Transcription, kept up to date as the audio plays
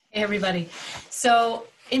Hey, everybody. So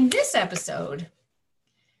in this episode,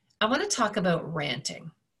 I want to talk about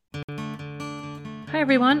ranting. Hi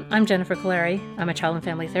everyone, I'm Jennifer Colari. I'm a child and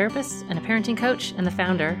family therapist and a parenting coach and the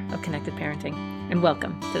founder of Connected Parenting. And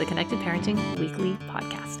welcome to the Connected Parenting Weekly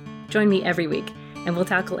Podcast. Join me every week and we'll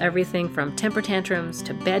tackle everything from temper tantrums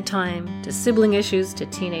to bedtime to sibling issues to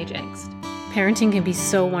teenage angst. Parenting can be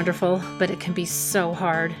so wonderful, but it can be so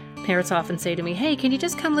hard. Parents often say to me, hey, can you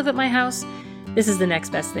just come live at my house? This is the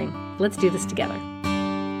next best thing. Let's do this together.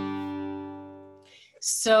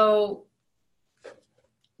 So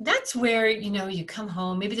that's where, you come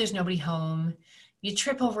home, maybe there's nobody home, you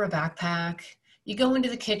trip over a backpack, you go into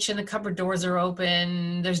the kitchen, the cupboard doors are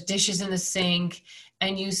open, there's dishes in the sink,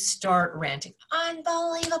 and you start ranting.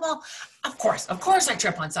 Unbelievable. Of course I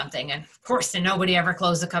trip on something. And of course, nobody ever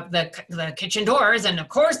closed the kitchen doors. And of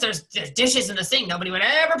course, there's dishes in the sink. Nobody would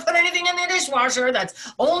ever put anything in the dishwasher.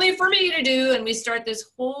 That's only for me to do. And we start this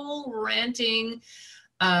whole ranting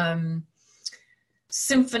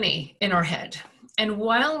symphony in our head. And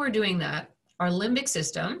while we're doing that, our limbic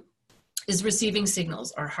system is receiving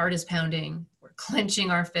signals. Our heart is pounding. We're clenching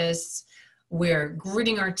our fists. We're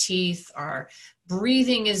gritting our teeth. Our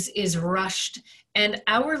breathing is rushed. And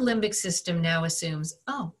our limbic system now assumes,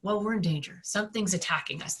 oh, well, we're in danger. Something's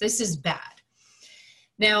attacking us. This is bad.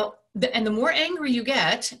 Now, the more angry you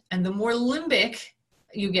get and the more limbic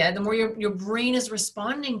you get, the more your brain is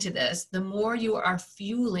responding to this, the more you are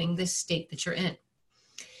fueling this state that you're in.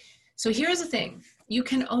 So here's the thing. You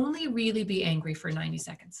can only really be angry for 90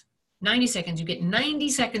 seconds. 90 seconds, you get 90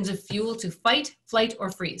 seconds of fuel to fight, flight,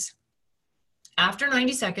 or freeze. After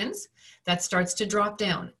 90 seconds, that starts to drop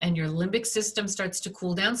down and your limbic system starts to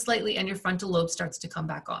cool down slightly and your frontal lobe starts to come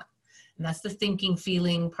back on. And that's the thinking,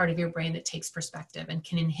 feeling part of your brain that takes perspective and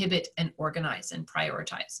can inhibit and organize and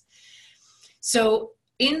prioritize. So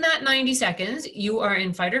in that 90 seconds, you are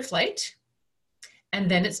in fight or flight, and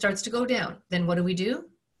then it starts to go down. Then what do?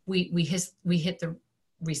 We hit the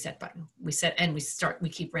reset button. We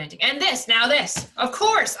keep ranting. And now this, of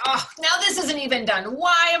course. Oh, now this isn't even done.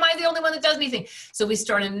 Why am I the only one that does anything? So we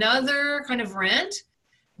start another kind of rant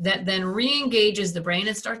that then re-engages the brain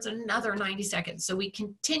and starts another 90 seconds. So we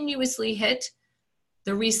continuously hit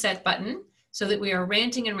the reset button so that we are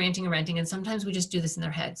ranting and ranting and ranting. And sometimes we just do this in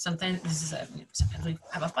our head. Sometimes we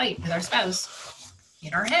have a fight with our spouse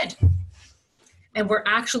in our head. And we're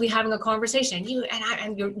actually having a conversation.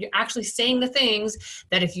 You're actually saying the things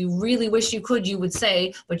that if you really wish you could, you would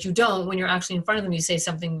say, but you don't. When you're actually in front of them, you say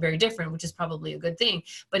something very different, which is probably a good thing.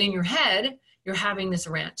 But in your head, you're having this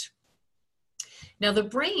rant. Now, the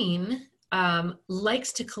brain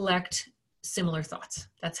likes to collect similar thoughts.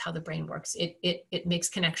 That's how the brain works. It makes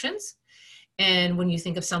connections. And when you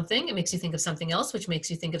think of something, it makes you think of something else, which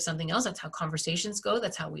makes you think of something else. That's how conversations go.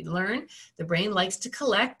 That's how we learn. The brain likes to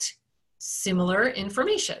collect similar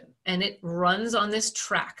information, and it runs on this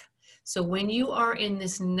track. So when you are in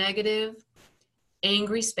this negative,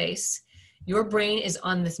 angry space, your brain is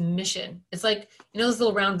on this mission. It's like, those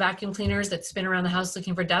little round vacuum cleaners that spin around the house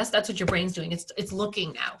looking for dust. That's what your brain's doing. It's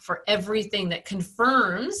looking now for everything that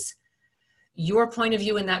confirms your point of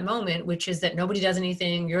view in that moment, which is that nobody does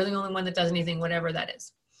anything. You're the only one that does anything, whatever that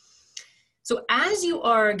is. So as you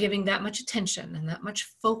are giving that much attention and that much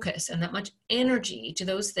focus and that much energy to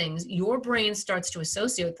those things, your brain starts to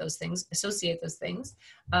associate those things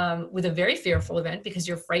with a very fearful event because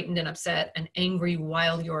you're frightened and upset and angry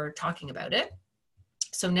while you're talking about it.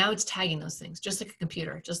 So now it's tagging those things, just like a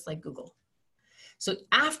computer, just like Google. So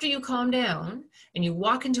after you calm down and you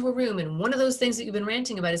walk into a room and one of those things that you've been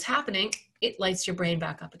ranting about is happening, it lights your brain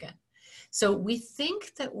back up again. So we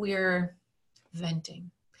think that we're venting.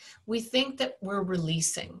 We think that we're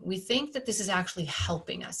releasing. We think that this is actually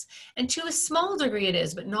helping us. And to a small degree it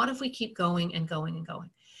is, but not if we keep going and going and going.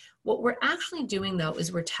 What we're actually doing though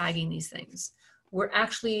is we're tagging these things. We're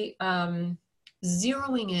actually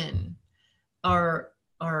zeroing in our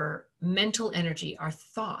mental energy, our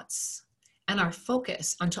thoughts, and our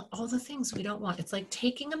focus onto all the things we don't want. It's like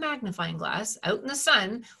taking a magnifying glass out in the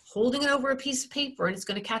sun, holding it over a piece of paper, and it's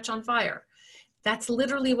going to catch on fire. That's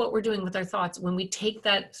literally what we're doing with our thoughts when we take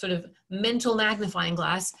that sort of mental magnifying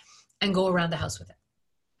glass and go around the house with it.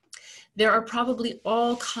 There are probably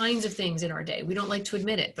all kinds of things in our day. We don't like to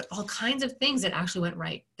admit it, but all kinds of things that actually went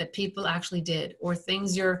right, that people actually did, or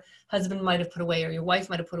things your husband might have put away or your wife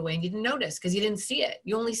might have put away and you didn't notice because you didn't see it.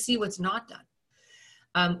 You only see what's not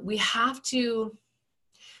done. We have to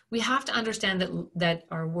understand that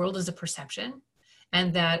our world is a perception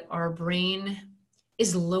and that our brain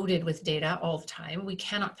is loaded with data all the time. We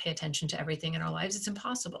cannot pay attention to everything in our lives. It's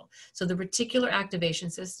impossible. So the reticular activation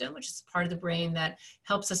system, which is part of the brain that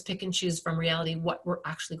helps us pick and choose from reality what we're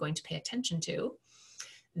actually going to pay attention to,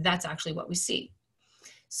 that's actually what we see.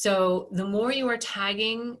 So the more you are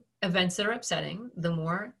tagging events that are upsetting, the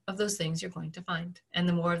more of those things you're going to find. And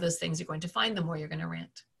the more of those things you're going to find, the more you're going to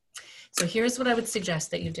rant. So here's what I would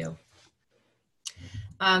suggest that you do.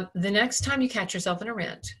 The next time you catch yourself in a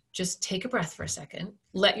rant, just take a breath for a second.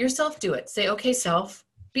 Let yourself do it. Say, okay, self,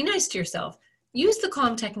 be nice to yourself. Use the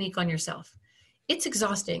calm technique on yourself. It's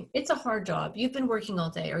exhausting. It's a hard job. You've been working all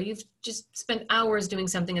day, or you've just spent hours doing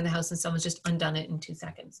something in the house and someone's just undone it in 2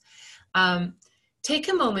 seconds. Take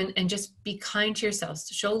a moment and just be kind to yourselves,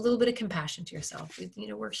 to show a little bit of compassion to yourself. You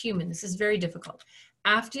know, we're human. This is very difficult.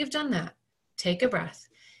 After you've done that, take a breath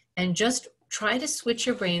and just try to switch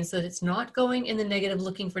your brain so that it's not going in the negative,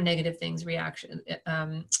 looking for negative things,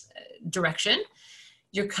 direction.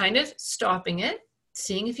 You're kind of stopping it,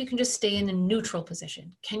 seeing if you can just stay in a neutral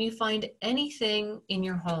position. Can you find anything in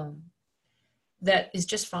your home that is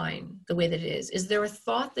just fine the way that it is? Is there a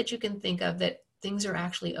thought that you can think of that things are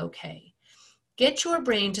actually okay? Get your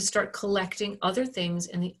brain to start collecting other things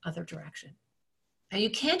in the other direction. Now, you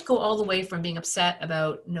can't go all the way from being upset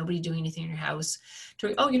about nobody doing anything in your house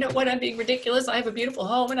to, oh, you know what, I'm being ridiculous. I have a beautiful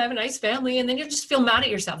home and I have a nice family. And then you just feel mad at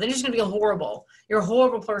yourself. Then you're just going to feel horrible. You're a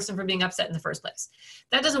horrible person for being upset in the first place.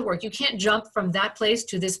 That doesn't work. You can't jump from that place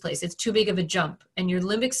to this place. It's too big of a jump. And your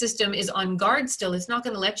limbic system is on guard still. It's not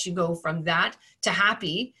going to let you go from that to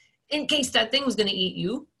happy in case that thing was going to eat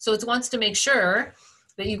you. So it wants to make sure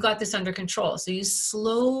that you've got this under control. So you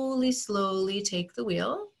slowly take the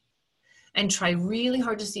wheel and try really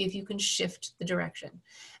hard to see if you can shift the direction.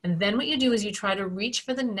 And then what you do is you try to reach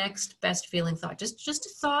for the next best feeling thought, just a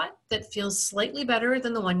thought that feels slightly better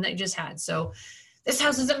than the one that you just had. So this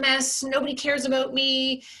house is a mess. Nobody cares about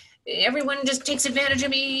me. Everyone just takes advantage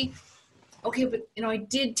of me. Okay, but you know, I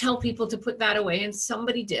did tell people to put that away and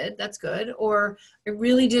somebody did. That's good. Or I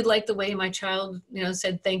really did like the way my child, you know,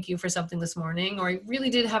 said thank you for something this morning. Or I really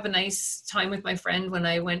did have a nice time with my friend when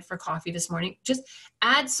I went for coffee this morning. Just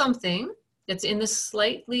add something that's in the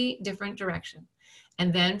slightly different direction.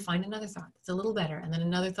 And then find another thought that's a little better. And then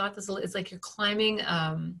another thought that's it's like you're climbing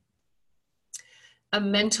a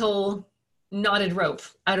mental knotted rope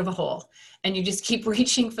out of a hole. And you just keep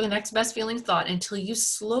reaching for the next best feeling thought until you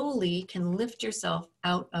slowly can lift yourself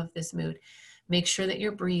out of this mood. Make sure that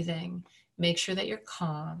you're breathing. Make sure that you're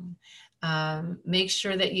calm. Make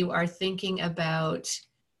sure that you are thinking about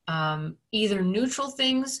either neutral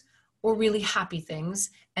things or really happy things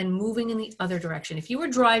and moving in the other direction. If you were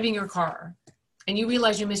driving your car and you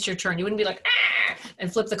realize you missed your turn, you wouldn't be like, ah,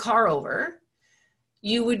 and flip the car over.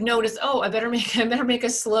 You would notice, oh, I better make a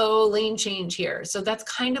slow lane change here. So that's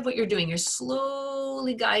kind of what you're doing. You're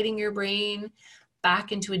slowly guiding your brain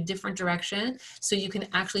back into a different direction so you can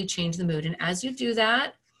actually change the mood. And as you do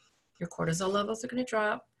that, your cortisol levels are going to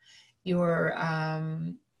drop. Your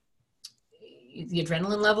the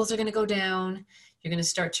adrenaline levels are going to go down. You're going to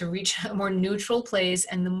start to reach a more neutral place.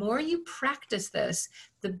 And the more you practice this,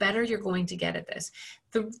 the better you're going to get at this.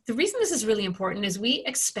 The reason this is really important is we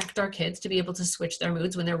expect our kids to be able to switch their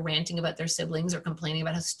moods when they're ranting about their siblings or complaining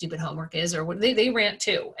about how stupid homework is, or they rant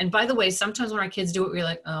too. And by the way, sometimes when our kids do it, we're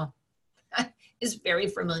like, oh, that is very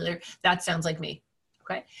familiar. That sounds like me.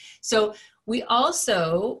 Okay. So we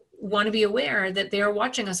also want to be aware that they are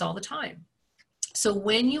watching us all the time. So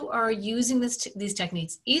when you are using these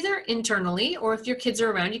techniques, either internally, or if your kids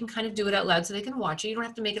are around, you can kind of do it out loud so they can watch it. You don't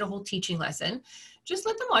have to make it a whole teaching lesson. Just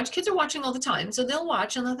let them watch. Kids are watching all the time. So they'll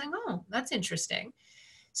watch and they'll think, oh, that's interesting.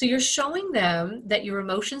 So you're showing them that your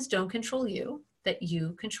emotions don't control you, that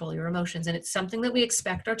you control your emotions. And it's something that we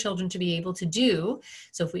expect our children to be able to do.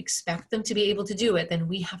 So if we expect them to be able to do it, then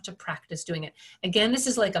we have to practice doing it. Again, this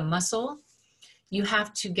is like a muscle. You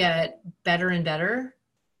have to get better and better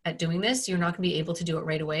at doing this. You're not going to be able to do it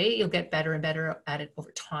right away. You'll get better and better at it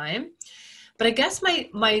over time. But I guess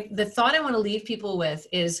the thought I want to leave people with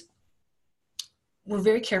is we're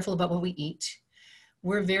very careful about what we eat.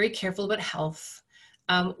 We're very careful about health.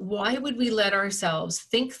 Why would we let ourselves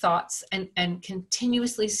think thoughts and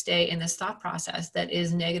continuously stay in this thought process that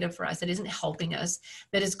is negative for us, that isn't helping us,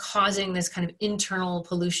 that is causing this kind of internal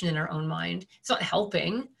pollution in our own mind? It's not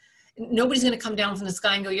helping. Nobody's going to come down from the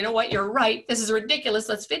sky and go, you know what, you're right. This is ridiculous.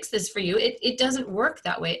 Let's fix this for you. It doesn't work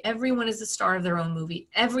that way. Everyone is the star of their own movie.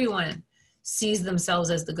 Everyone sees themselves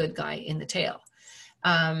as the good guy in the tale.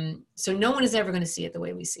 So no one is ever going to see it the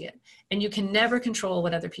way we see it. And you can never control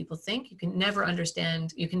what other people think. You can never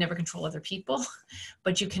understand, you can never control other people,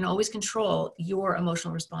 but you can always control your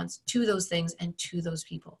emotional response to those things and to those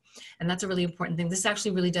people. And that's a really important thing. This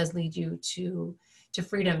actually really does lead you to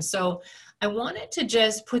freedom. So I wanted to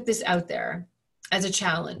just put this out there as a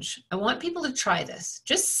challenge. I want people to try this.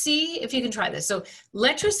 Just see if you can try this. So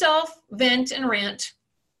let yourself vent and rant.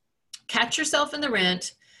 Catch yourself in the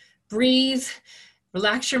rant. Breathe.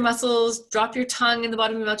 Relax your muscles, drop your tongue in the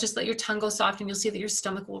bottom of your mouth, just let your tongue go soft and you'll see that your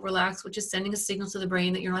stomach will relax, which is sending a signal to the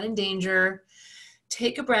brain that you're not in danger.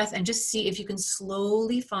 Take a breath and just see if you can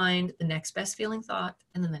slowly find the next best feeling thought,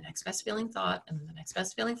 and then the next best feeling thought, and then the next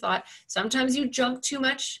best feeling thought. Sometimes you jump too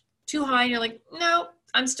much, too high, and you're like, no,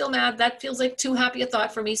 I'm still mad. That feels like too happy a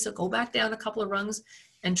thought for me. So go back down a couple of rungs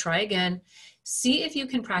and try again. See if you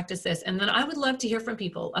can practice this. And then I would love to hear from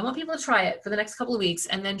people. I want people to try it for the next couple of weeks,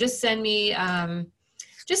 and then just send me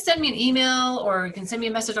an email, or you can send me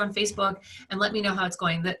a message on Facebook and let me know how it's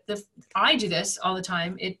going. I do this all the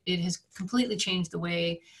time. It has completely changed the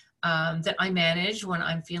way that I manage when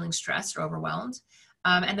I'm feeling stressed or overwhelmed.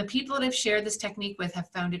 And the people that I've shared this technique with have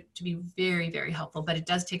found it to be very, very helpful, but it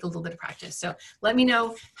does take a little bit of practice. So let me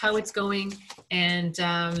know how it's going. And,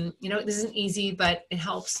 this isn't easy, but it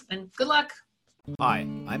helps. And good luck. Hi,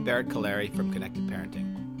 I'm Barrett Kaleri from Connected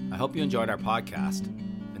Parenting. I hope you enjoyed our podcast.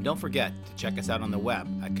 And don't forget to check us out on the web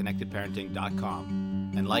at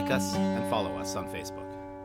connectedparenting.com and like us and follow us on Facebook.